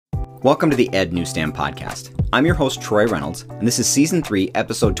Welcome to the Ed Newsstand Podcast. I'm your host, Troy Reynolds, and this is Season 3,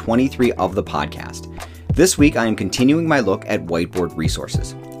 Episode 23 of the podcast. This week, I am continuing my look at whiteboard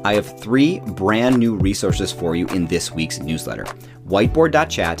resources. I have 3 brand new resources for you in this week's newsletter: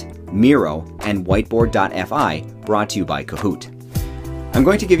 Whiteboard.chat, Miro, and Whiteboard.fi, brought to you by Kahoot. I'm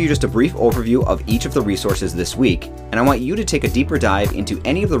going to give you just a brief overview of each of the resources this week, and I want you to take a deeper dive into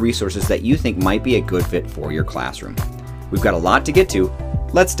any of the resources that you think might be a good fit for your classroom. We've got a lot to get to.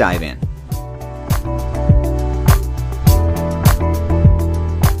 Let's dive in.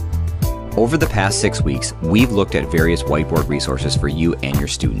 Over the past 6 weeks, we've looked at various whiteboard resources for you and your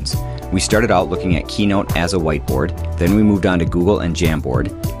students. We started out looking at Keynote as a whiteboard, then we moved on to Google and Jamboard.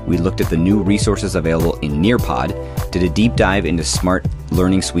 We looked at the new resources available in Nearpod, did a deep dive into Smart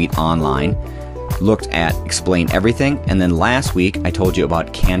Learning Suite Online, looked at Explain Everything, and then last week I told you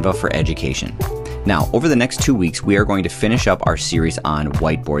about Canva for Education. Now, over the next 2 weeks, we are going to finish up our series on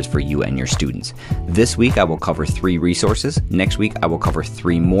whiteboards for you and your students. This week, I will cover 3 resources. Next week, I will cover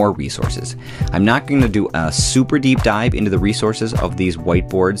 3 more resources. I'm not going to do a super deep dive into the resources of these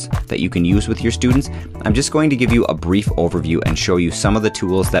whiteboards that you can use with your students. I'm just going to give you a brief overview and show you some of the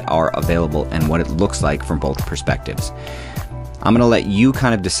tools that are available and what it looks like from both perspectives. I'm going to let you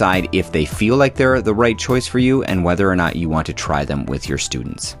kind of decide if they feel like they're the right choice for you and whether or not you want to try them with your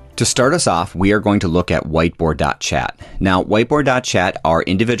students. To start us off, we are going to look at Whiteboard.chat. Now, Whiteboard.chat are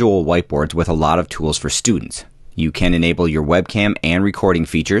individual whiteboards with a lot of tools for students. You can enable your webcam and recording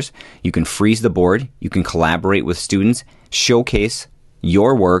features. You can freeze the board. You can collaborate with students, showcase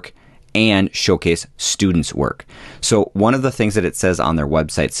your work, and showcase students' work. So one of the things that it says on their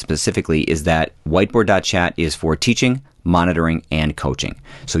website specifically is that Whiteboard.chat is for teaching, monitoring, and coaching.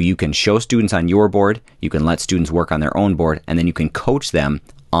 So you can show students on your board, you can let students work on their own board, and then you can coach them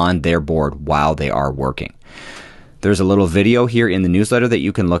on their board while they are working. There's a little video here in the newsletter that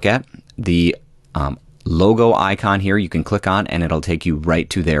you can look at. The logo icon here you can click on and it'll take you right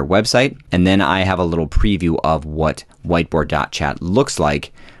to their website. And then I have a little preview of what Whiteboard.chat looks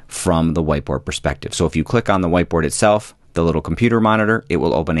like from the whiteboard perspective. So if you click on the whiteboard itself, the little computer monitor, it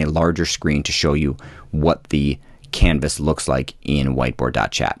will open a larger screen to show you what the canvas looks like in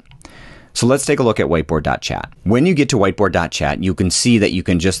Whiteboard.chat. So let's take a look at Whiteboard.chat. When you get to Whiteboard.chat, you can see that you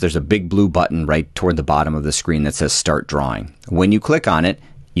can there's a big blue button right toward the bottom of the screen that says Start Drawing. When you click on it,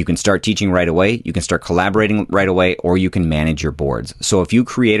 you can start teaching right away, you can start collaborating right away, or you can manage your boards. So if you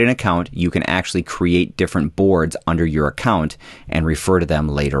create an account, you can actually create different boards under your account and refer to them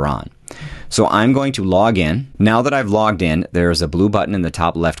later on. So I'm going to log in. Now that I've logged in, there's a blue button in the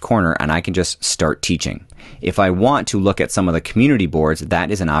top left corner and I can just start teaching. If I want to look at some of the community boards,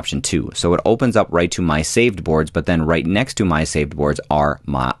 that is an option too. So it opens up right to my saved boards, but then right next to my saved boards are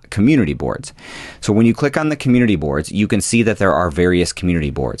my community boards. So when you click on the community boards, you can see that there are various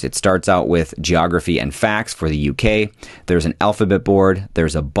community boards. It starts out with geography and facts for the UK. There's an alphabet board,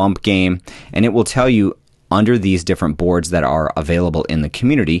 there's a bump game, and it will tell you under these different boards that are available in the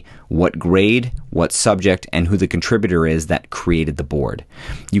community, what grade, what subject, and who the contributor is that created the board.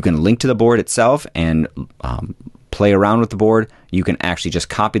 You can link to the board itself and play around with the board. You can actually just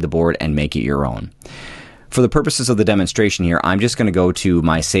copy the board and make it your own. For the purposes of the demonstration here, I'm just going to go to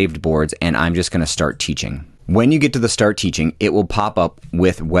my saved boards and I'm just going to start teaching. When you get to the start teaching, it will pop up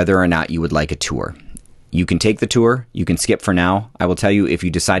with whether or not you would like a tour. You can take the tour, you can skip for now. I will tell you, if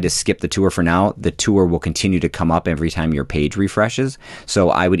you decide to skip the tour for now, the tour will continue to come up every time your page refreshes.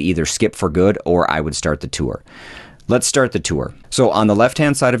 So I would either skip for good or I would start the tour. Let's start the tour. So on the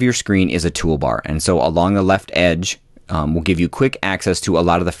left-hand side of your screen is a toolbar. And so along the left edge will give you quick access to a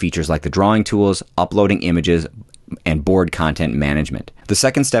lot of the features like the drawing tools, uploading images, and board content management. The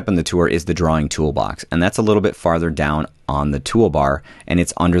second step in the tour is the drawing toolbox, and that's a little bit farther down on the toolbar, and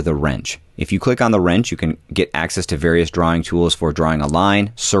it's under the wrench. If you click on the wrench, you can get access to various drawing tools for drawing a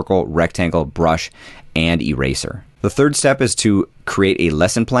line, circle, rectangle, brush, and eraser. The third step is to create a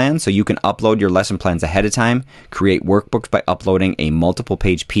lesson plan, so you can upload your lesson plans ahead of time, create workbooks by uploading a multiple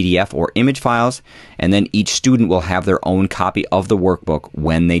page PDF or image files, and then each student will have their own copy of the workbook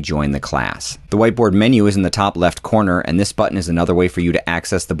when they join the class. The whiteboard menu is in the top left corner, and this button is another way for you to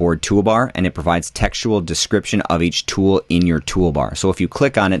access the board toolbar, and it provides textual description of each tool in your toolbar. So if you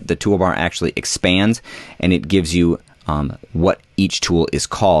click on it, the toolbar actually expands and it gives you what each tool is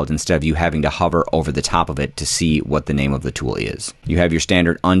called instead of you having to hover over the top of it to see what the name of the tool is. You have your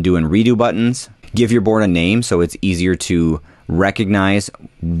standard undo and redo buttons. Give your board a name so it's easier to recognize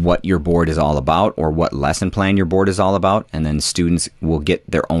what your board is all about or what lesson plan your board is all about, and then students will get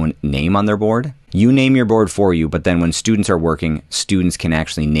their own name on their board. You name your board for you, but then when students are working, students can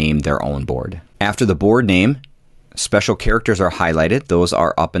actually name their own board. After the board name, special characters are highlighted. Those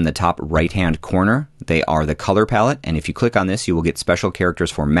are up in the top right-hand corner. They are the color palette, and if you click on this, you will get special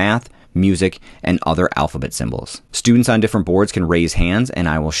characters for math, music, and other alphabet symbols. Students on different boards can raise hands, and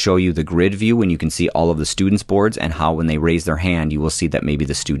I will show you the grid view when you can see all of the students' boards and how when they raise their hand, you will see that maybe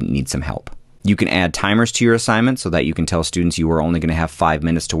the student needs some help. You can add timers to your assignment so that you can tell students you are only going to have 5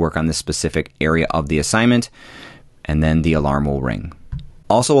 minutes to work on this specific area of the assignment, and then the alarm will ring.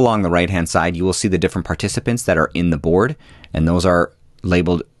 Also along the right-hand side, you will see the different participants that are in the board, and those are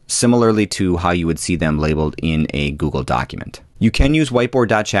labeled similarly to how you would see them labeled in a Google document. You can use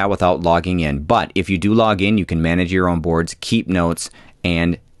Whiteboard.chat without logging in, but if you do log in, you can manage your own boards, keep notes,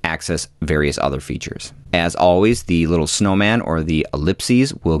 and access various other features. As always, the little snowman or the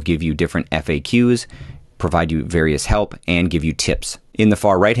ellipses will give you different FAQs, provide you various help, and give you tips. In the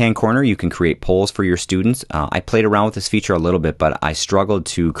far right-hand corner, you can create polls for your students. I played around with this feature a little bit, but I struggled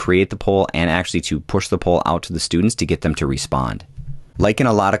to create the poll and actually to push the poll out to the students to get them to respond. Like in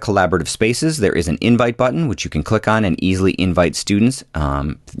a lot of collaborative spaces, there is an invite button which you can click on and easily invite students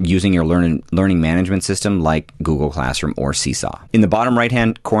using your learning management system like Google Classroom or Seesaw. In the bottom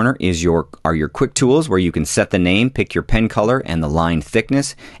right-hand corner are your quick tools where you can set the name, pick your pen color and the line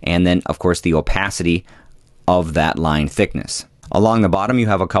thickness, and then of course the opacity of that line thickness. Along the bottom, you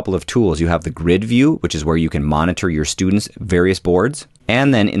have a couple of tools. You have the grid view, which is where you can monitor your students' various boards.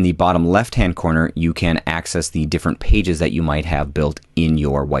 And then in the bottom left-hand corner, you can access the different pages that you might have built in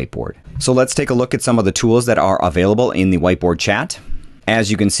your whiteboard. So let's take a look at some of the tools that are available in the Whiteboard chat. As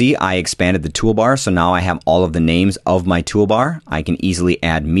you can see, I expanded the toolbar, so now I have all of the names of my toolbar. I can easily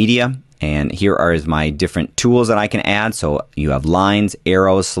add media. And here are my different tools that I can add. So you have lines,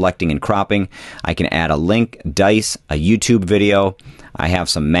 arrows, selecting and cropping. I can add a link, dice, a YouTube video. I have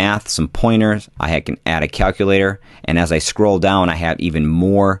some math, some pointers. I can add a calculator. And as I scroll down, I have even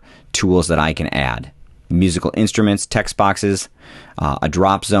more tools that I can add. Musical instruments, text boxes, a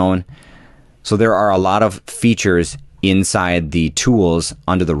drop zone. So there are a lot of features inside the tools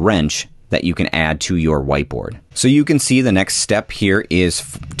under the wrench that you can add to your whiteboard. So you can see the next step here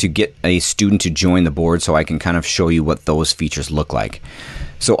is to get a student to join the board, so I can kind of show you what those features look like.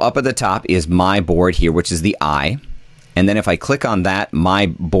 So up at the top is my board here, which is the I. And then if I click on that, my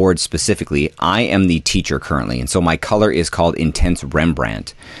board specifically, I am the teacher currently. And so my color is called Intense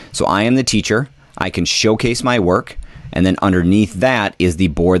Rembrandt. So I am the teacher. I can showcase my work. And then underneath that is the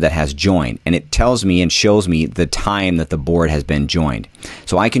board that has joined. And it tells me and shows me the time that the board has been joined.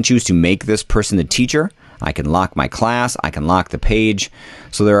 So I can choose to make this person the teacher. I can lock my class. I can lock the page.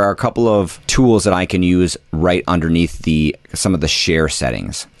 So there are a couple of tools that I can use right underneath some of the share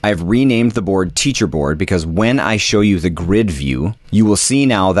settings. I've renamed the board Teacher Board because when I show you the grid view, you will see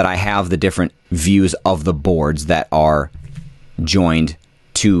now that I have the different views of the boards that are joined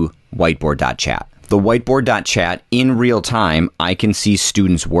to Whiteboard.chat. The Whiteboard.chat, in real time, I can see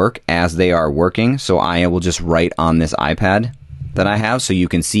students' work as they are working. So I will just write on this iPad that I have, so you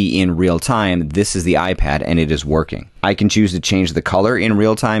can see in real time, this is the iPad and it is working. I can choose to change the color in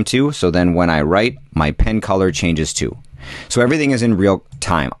real time too. So then when I write, my pen color changes too. So everything is in real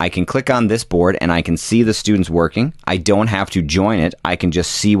time. I can click on this board and I can see the students working. I don't have to join it. I can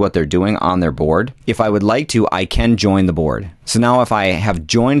just see what they're doing on their board. If I would like to, I can join the board. So now if I have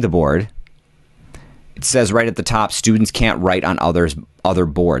joined the board, it says right at the top, students can't write on other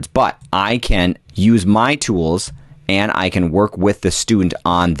boards, but I can use my tools and I can work with the student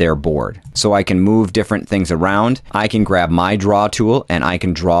on their board. So I can move different things around. I can grab my draw tool and I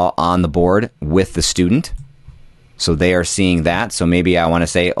can draw on the board with the student. So they are seeing that. So maybe I want to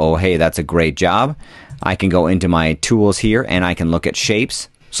say, oh, hey, that's a great job. I can go into my tools here and I can look at shapes.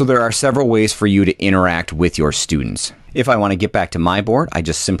 So there are several ways for you to interact with your students. If I want to get back to my board, I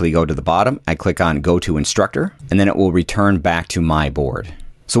just simply go to the bottom, I click on Go to Instructor, and then it will return back to my board.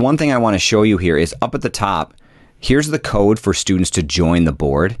 So one thing I want to show you here is up at the top, here's the code for students to join the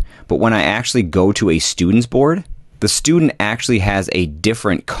board, but when I actually go to a student's board, the student actually has a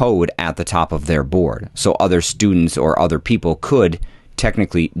different code at the top of their board. So other students or other people could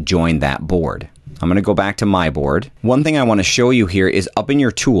technically join that board. I'm going to go back to my board. One thing I want to show you here is up in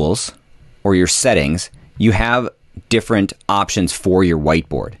your tools or your settings, you have different options for your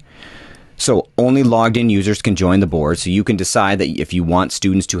whiteboard. So only logged in users can join the board. So you can decide that if you want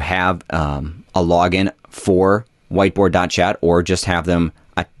students to have a login for Whiteboard.chat or just have them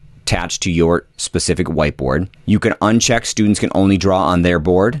attached to your specific whiteboard. You can uncheck students can only draw on their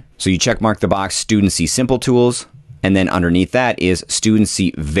board. So you check mark the box, students see simple tools. And then underneath that is students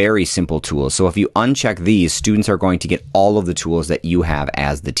see very simple tools. So if you uncheck these, students are going to get all of the tools that you have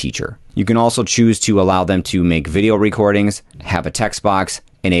as the teacher. You can also choose to allow them to make video recordings, have a text box,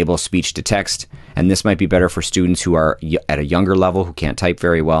 enable speech to text, and and this might be better for students who are at a younger level who can't type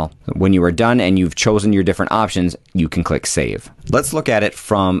very well. When you are done and you've chosen your different options, you can click Save. Let's look at it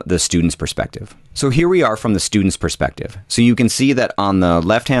from the student's perspective. So here we are from the student's perspective. So you can see that on the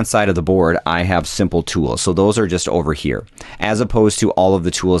left-hand side of the board, I have simple tools. So those are just over here. As opposed to all of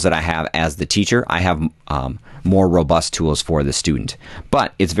the tools that I have as the teacher, I have more robust tools for the student.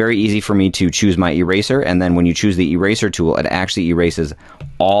 But it's very easy for me to choose my eraser, and then when you choose the eraser tool, it actually erases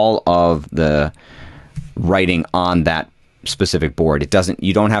all of the writing on that specific board.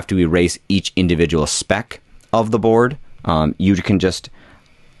 You don't have to erase each individual speck of the board. You can just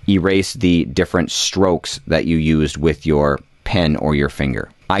erase the different strokes that you used with your pen or your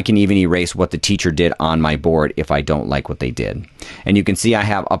finger. I can even erase what the teacher did on my board if I don't like what they did. And you can see I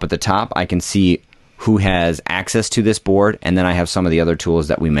have up at the top, I can see who has access to this board, and then I have some of the other tools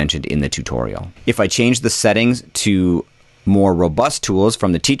that we mentioned in the tutorial. If I change the settings to more robust tools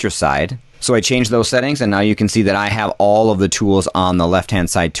from the teacher side, so I changed those settings, and now you can see that I have all of the tools on the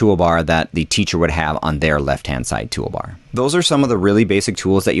left-hand side toolbar that the teacher would have on their left-hand side toolbar. Those are some of the really basic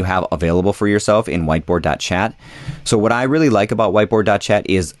tools that you have available for yourself in Whiteboard.chat. So what I really like about Whiteboard.chat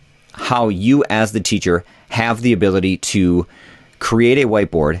is how you as the teacher have the ability to create a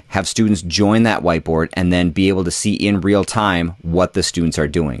whiteboard, have students join that whiteboard, and then be able to see in real time what the students are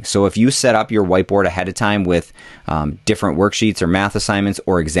doing. So if you set up your whiteboard ahead of time with different worksheets or math assignments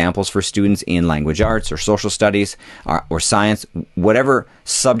or examples for students in language arts or social studies or science, whatever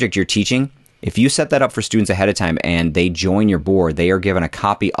subject you're teaching, if you set that up for students ahead of time and they join your board, they are given a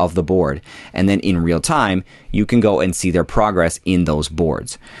copy of the board, and then in real time, you can go and see their progress in those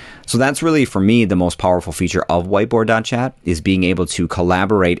boards. So that's really, for me, the most powerful feature of Whiteboard.chat is being able to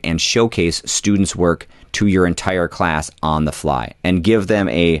collaborate and showcase students' work to your entire class on the fly and give them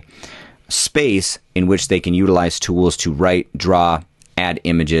a space in which they can utilize tools to write, draw, add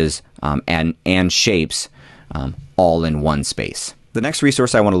images, and shapes all in one space. The next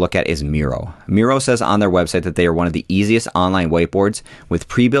resource I want to look at is Miro. Miro says on their website that they are one of the easiest online whiteboards with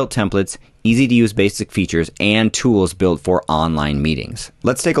pre-built templates, easy-to-use basic features, and tools built for online meetings.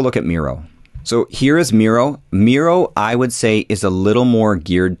 Let's take a look at Miro. So here is Miro. Miro, I would say, is a little more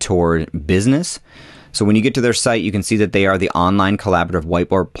geared toward business. So when you get to their site, you can see that they are the online collaborative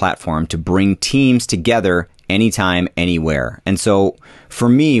whiteboard platform to bring teams together anytime, anywhere. And so for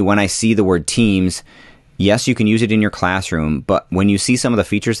me, when I see the word teams, yes, you can use it in your classroom, but when you see some of the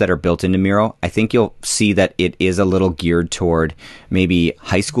features that are built into Miro, I think you'll see that it is a little geared toward maybe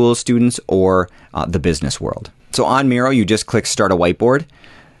high school students or the business world. So on Miro, you just click Start a Whiteboard.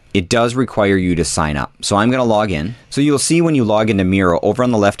 It does require you to sign up. So I'm going to log in. So you'll see when you log into Miro, over on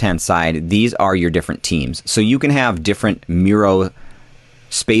the left-hand side, these are your different teams. So you can have different Miro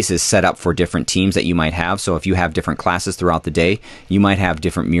spaces set up for different teams that you might have. So if you have different classes throughout the day, you might have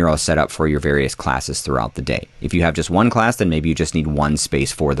different Miro set up for your various classes throughout the day. If you have just one class, then maybe you just need one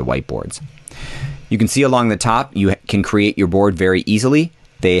space for the whiteboards. You can see along the top, you can create your board very easily.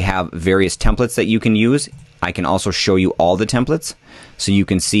 They have various templates that you can use. I can also show you all the templates. So you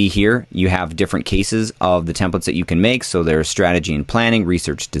can see here, you have different cases of the templates that you can make. So there's strategy and planning,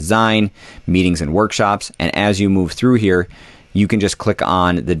 research design, meetings and workshops. And as you move through here, you can just click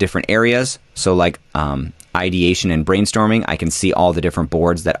on the different areas. So like ideation and brainstorming, I can see all the different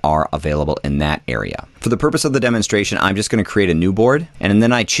boards that are available in that area. For the purpose of the demonstration, I'm just going to create a new board, and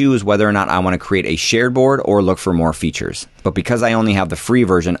then I choose whether or not I want to create a shared board or look for more features. But because I only have the free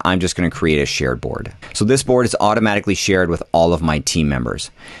version, I'm just going to create a shared board. So this board is automatically shared with all of my team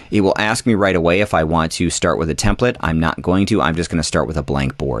members. It will ask me right away if I want to start with a template. I'm not going to. I'm just going to start with a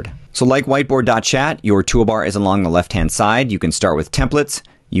blank board. So like Whiteboard.chat, your toolbar is along the left-hand side. You can start with templates.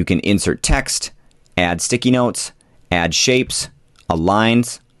 You can insert text, add sticky notes, add shapes,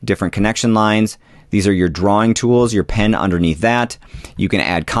 aligns, different connection lines. These are your drawing tools, your pen underneath that. You can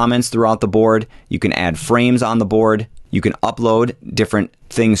add comments throughout the board. You can add frames on the board. You can upload different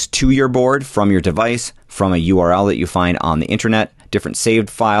things to your board from your device, from a URL that you find on the internet, different saved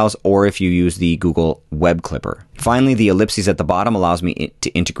files, or if you use the Google Web Clipper. Finally, the ellipses at the bottom allows me to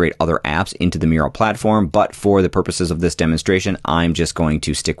integrate other apps into the Miro platform, but for the purposes of this demonstration, I'm just going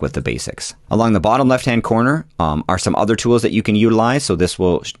to stick with the basics. Along the bottom left-hand corner are some other tools that you can utilize. So this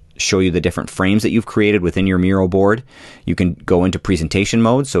will show you the different frames that you've created within your Miro board. You can go into presentation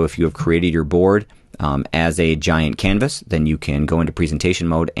mode. So if you have created your board as a giant canvas, then you can go into presentation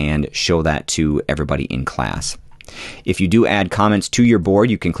mode and show that to everybody in class. If you do add comments to your board,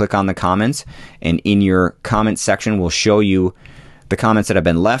 you can click on the comments, and in your comments section will show you the comments that have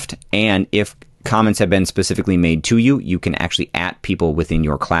been left, and if comments have been specifically made to you, you can actually @ people within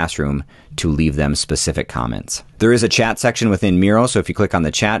your classroom to leave them specific comments. There is a chat section within Miro, so if you click on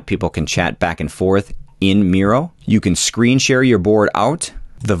the chat, people can chat back and forth in Miro. You can screen share your board out.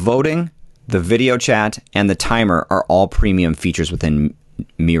 The voting, the video chat, and the timer are all premium features within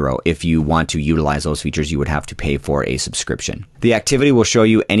Miro. If you want to utilize those features, you would have to pay for a subscription. The activity will show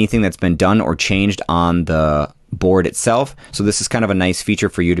you anything that's been done or changed on the board itself. So this is kind of a nice feature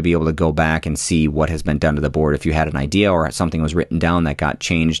for you to be able to go back and see what has been done to the board. If you had an idea or something was written down that got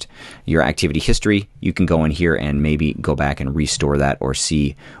changed, your activity history, you can go in here and maybe go back and restore that or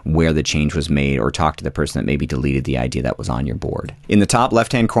see where the change was made, or talk to the person that maybe deleted the idea that was on your board. In the top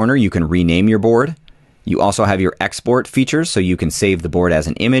left-hand corner, you can rename your board. You also have your export features, so you can save the board as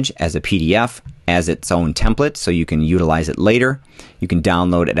an image, as a PDF, as its own template, so you can utilize it later. You can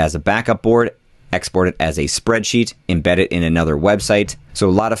download it as a backup board, export it as a spreadsheet, embed it in another website. So a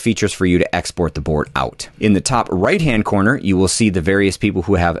lot of features for you to export the board out. In the top right-hand corner, you will see the various people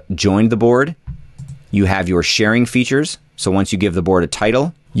who have joined the board. You have your sharing features. So once you give the board a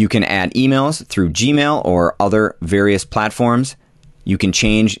title, you can add emails through Gmail or other various platforms. You can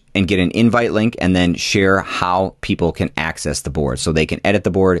change and get an invite link and then share how people can access the board. So they can edit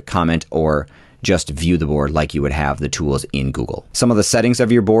the board, comment, or just view the board like you would have the tools in Google. Some of the settings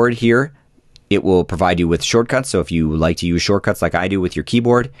of your board here, it will provide you with shortcuts. So if you like to use shortcuts like I do with your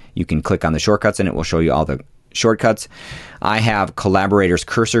keyboard, you can click on the shortcuts and it will show you all the shortcuts. I have collaborators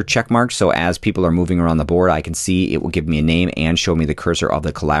cursor check marks, so as people are moving around the board, I can see it will give me a name and show me the cursor of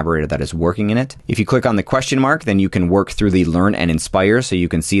the collaborator that is working in it. If you click on the question mark, then you can work through the Learn and Inspire, so you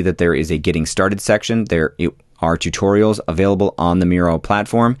can see that there is a Getting Started section. There are tutorials available on the Miro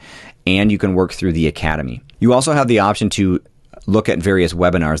platform, and you can work through the Academy. You also have the option to look at various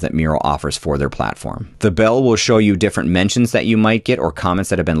webinars that Miro offers for their platform. The bell will show you different mentions that you might get or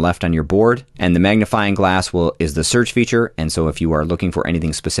comments that have been left on your board, and the magnifying glass is the search feature. And so if you are looking for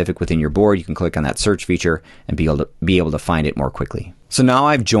anything specific within your board, you can click on that search feature and be able to find it more quickly. So now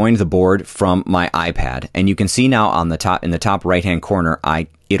I've joined the board from my iPad, and you can see now on the top, in the top right-hand corner,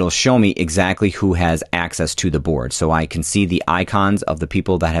 it'll show me exactly who has access to the board. So I can see the icons of the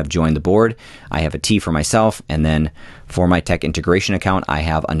people that have joined the board. I have a T for myself, and then for my tech integration account, I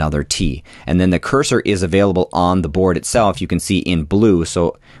have another T. And then the cursor is available on the board itself. You can see in blue,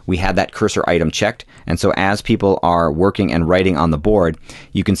 so we had that cursor item checked. And so as people are working and writing on the board,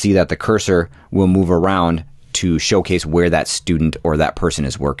 you can see that the cursor will move around to showcase where that student or that person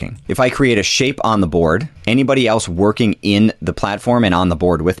is working. If I create a shape on the board, anybody else working in the platform and on the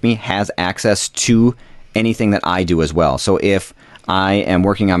board with me has access to anything that I do as well. So if I am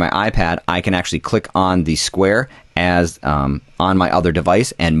working on my iPad, I can actually click on the square as on my other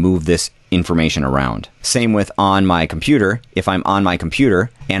device and move this information around. Same with on my computer. If I'm on my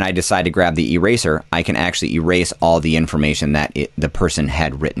computer and I decide to grab the eraser, I can actually erase all the information that the person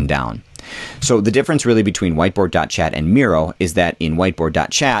had written down. So the difference really between Whiteboard.chat and Miro is that in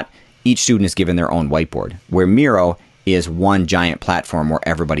Whiteboard.chat, each student is given their own whiteboard, where Miro is one giant platform where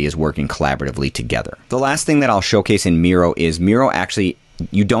everybody is working collaboratively together. The last thing that I'll showcase in Miro is Miro actually,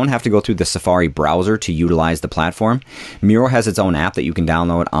 you don't have to go through the Safari browser to utilize the platform. Miro has its own app that you can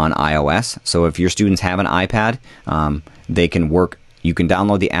download on iOS. So if your students have an iPad, they can work. You can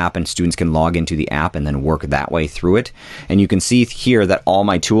download the app and students can log into the app and then work that way through it. And you can see here that all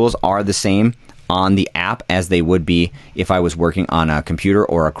my tools are the same on the app as they would be if I was working on a computer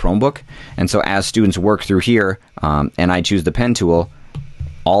or a Chromebook. And so as students work through here and I choose the pen tool,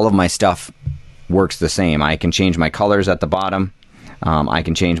 all of my stuff works the same. I can change my colors at the bottom. I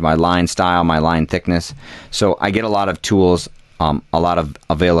can change my line style, my line thickness. So I get a lot of tools, a lot of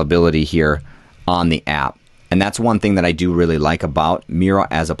availability here on the app. And that's one thing that I do really like about Miro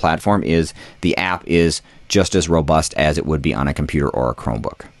as a platform is the app is just as robust as it would be on a computer or a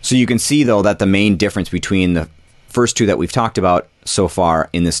Chromebook. So you can see though that the main difference between the first two that we've talked about so far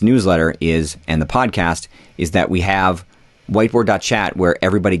in this newsletter and the podcast is that we have Whiteboard.chat where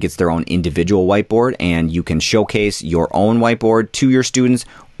everybody gets their own individual whiteboard and you can showcase your own whiteboard to your students,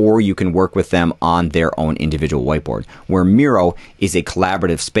 or you can work with them on their own individual whiteboard. Where Miro is a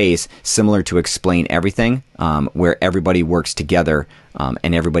collaborative space similar to Explain Everything, where everybody works together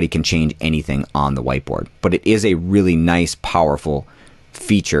and everybody can change anything on the whiteboard. But it is a really nice, powerful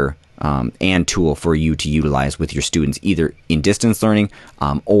feature and tool for you to utilize with your students, either in distance learning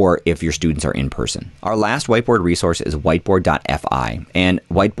or if your students are in person. Our last whiteboard resource is Whiteboard.fi. And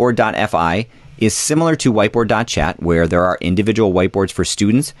Whiteboard.fi is similar to Whiteboard.chat, where there are individual whiteboards for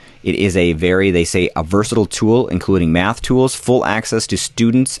students. It is a they say, a versatile tool, including math tools, full access to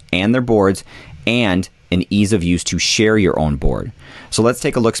students and their boards, and an ease of use to share your own board. So let's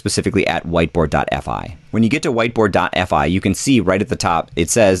take a look specifically at Whiteboard.fi. When you get to Whiteboard.fi, you can see right at the top, it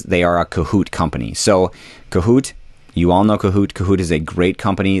says they are a Kahoot company. So Kahoot, you all know Kahoot. Kahoot is a great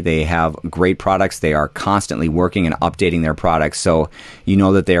company. They have great products. They are constantly working and updating their products. So you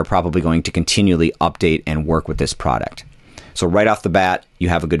know that they are probably going to continually update and work with this product. So right off the bat, you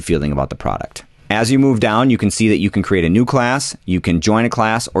have a good feeling about the product. As you move down, you can see that you can create a new class, you can join a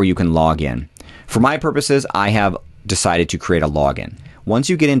class, or you can log in. For my purposes, I have decided to create a login. Once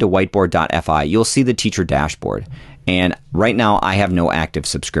you get into Whiteboard.fi, you'll see the teacher dashboard. And right now, I have no active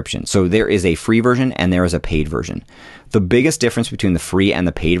subscription. So there is a free version and there is a paid version. The biggest difference between the free and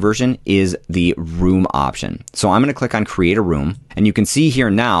the paid version is the room option. So I'm going to click on Create a Room. And you can see here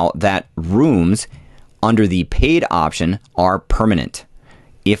now that rooms under the paid option are permanent.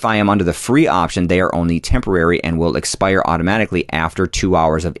 If I am under the free option, they are only temporary and will expire automatically after 2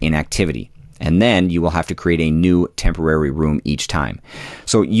 hours of inactivity. And then you will have to create a new temporary room each time.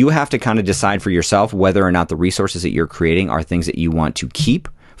 So you have to kind of decide for yourself whether or not the resources that you're creating are things that you want to keep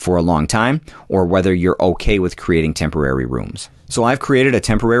for a long time, or whether you're okay with creating temporary rooms. So I've created a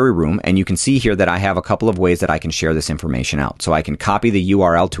temporary room, and you can see here that I have a couple of ways that I can share this information out. So I can copy the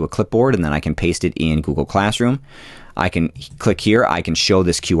URL to a clipboard, and then I can paste it in Google Classroom. I can click here, I can show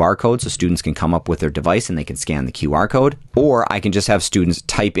this QR code so students can come up with their device and they can scan the QR code, or I can just have students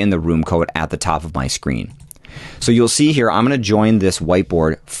type in the room code at the top of my screen. So you'll see here, I'm going to join this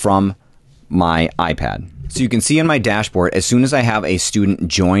whiteboard from my iPad. So you can see in my dashboard, as soon as I have a student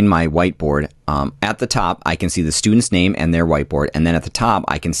join my whiteboard, at the top, I can see the student's name and their whiteboard. And then at the top,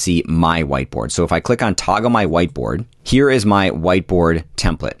 I can see my whiteboard. So if I click on Toggle My Whiteboard, here is my whiteboard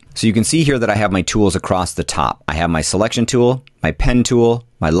template. So you can see here that I have my tools across the top. I have my selection tool, my pen tool,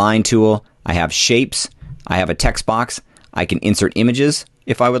 my line tool. I have shapes. I have a text box. I can insert images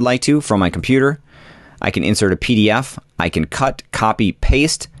if I would like to from my computer. I can insert a PDF. I can cut, copy,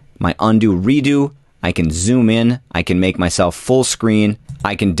 paste, my undo, redo. I can zoom in, I can make myself full screen,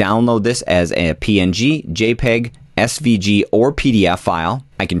 I can download this as a PNG, JPEG, SVG, or PDF file.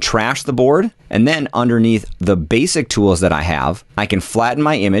 I can trash the board, and then underneath the basic tools that I have, I can flatten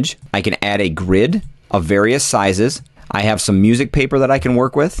my image, I can add a grid of various sizes, I have some music paper that I can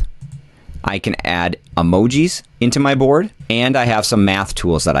work with, I can add emojis into my board, and I have some math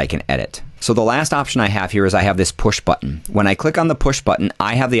tools that I can edit. So the last option I have here is I have this push button. When I click on the push button,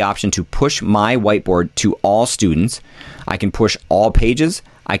 I have the option to push my whiteboard to all students. I can push all pages,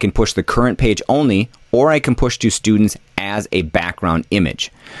 I can push the current page only, or I can push to students as a background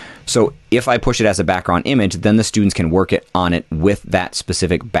image. So if I push it as a background image, then the students can work on it with that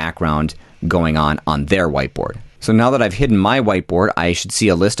specific background going on their whiteboard. So now that I've hidden my whiteboard, I should see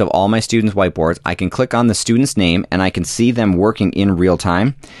a list of all my students' whiteboards. I can click on the student's name and I can see them working in real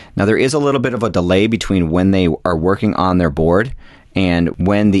time. Now there is a little bit of a delay between when they are working on their board and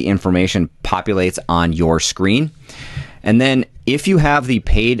when the information populates on your screen. And then if you have the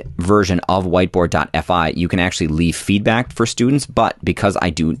paid version of Whiteboard.fi, you can actually leave feedback for students, but because I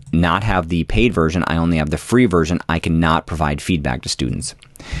do not have the paid version, I only have the free version, I cannot provide feedback to students.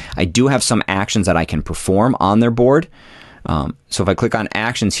 I do have some actions that I can perform on their board. So if I click on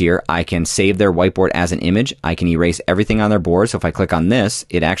actions here, I can save their whiteboard as an image. I can erase everything on their board. So if I click on this,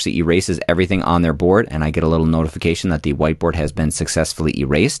 it actually erases everything on their board, and I get a little notification that the whiteboard has been successfully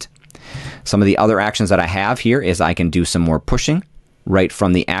erased. Some of the other actions that I have here is I can do some more pushing right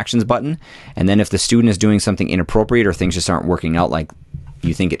from the actions button. And then if the student is doing something inappropriate or things just aren't working out like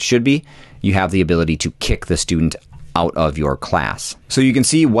you think it should be, you have the ability to kick the student out of your class. So you can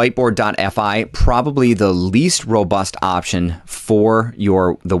see Whiteboard.fi, probably the least robust option for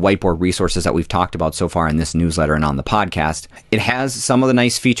the whiteboard resources that we've talked about so far in this newsletter and on the podcast. It has some of the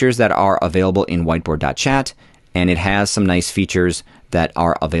nice features that are available in Whiteboard.chat, and it has some nice features that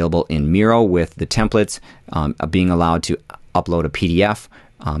are available in Miro with the templates, being allowed to upload a PDF,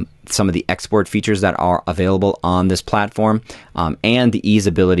 some of the export features that are available on this platform, and the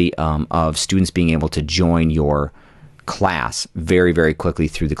easeability of students being able to join your class very, very quickly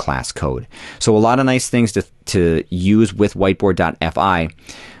through the class code. So a lot of nice things to use with Whiteboard.fi,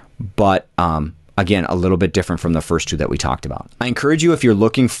 but again, a little bit different from the first two that we talked about. I encourage you, if you're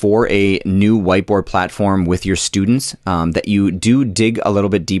looking for a new whiteboard platform with your students, that you do dig a little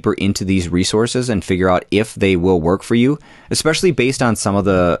bit deeper into these resources and figure out if they will work for you, especially based on some of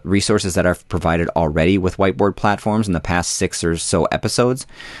the resources that I've provided already with whiteboard platforms in the past 6 or so episodes.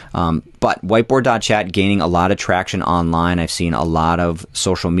 But Whiteboard.chat gaining a lot of traction online. I've seen a lot of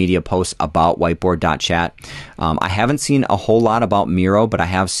social media posts about Whiteboard.chat. I haven't seen a whole lot about Miro, but I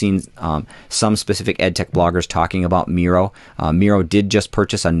have seen some specific EdTech bloggers talking about Miro. Miro did just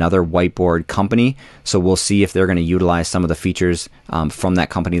purchase another whiteboard company, so we'll see if they're going to utilize some of the features from that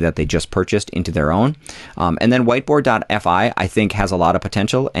company that they just purchased into their own. And then Whiteboard.fi, I think, has a lot of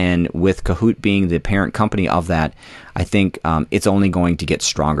potential, and with Kahoot being the parent company of that, I think it's only going to get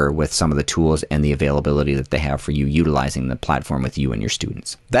stronger with some of the tools and the availability that they have for you utilizing the platform with you and your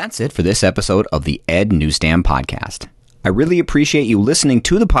students. That's it for this episode of the Ed Newsstand Podcast. I really appreciate you listening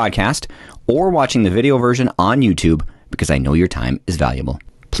to the podcast or watching the video version on YouTube because I know your time is valuable.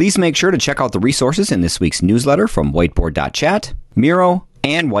 Please make sure to check out the resources in this week's newsletter from Whiteboard.chat, Miro,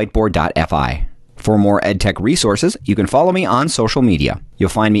 and Whiteboard.fi. For more EdTech resources, you can follow me on social media. You'll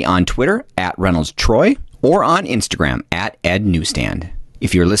find me on Twitter at ReynoldsTroy or on Instagram at EdNewsstand.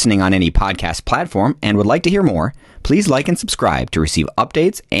 If you're listening on any podcast platform and would like to hear more, please like and subscribe to receive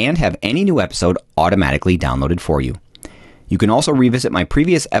updates and have any new episode automatically downloaded for you. You can also revisit my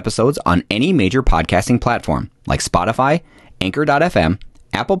previous episodes on any major podcasting platform like Spotify, Anchor.fm,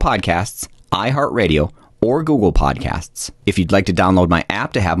 Apple Podcasts, iHeartRadio, or Google Podcasts. If you'd like to download my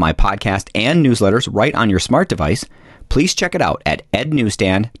app to have my podcast and newsletters right on your smart device, please check it out at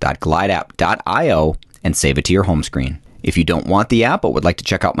ednewsstand.glideapp.io and save it to your home screen. If you don't want the app but would like to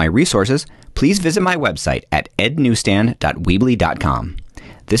check out my resources, please visit my website at ednewsstand.weebly.com.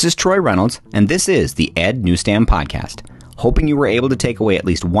 This is Troy Reynolds, and this is the Ed Newsstand Podcast, hoping you were able to take away at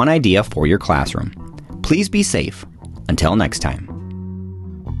least one idea for your classroom. Please be safe. Until next time.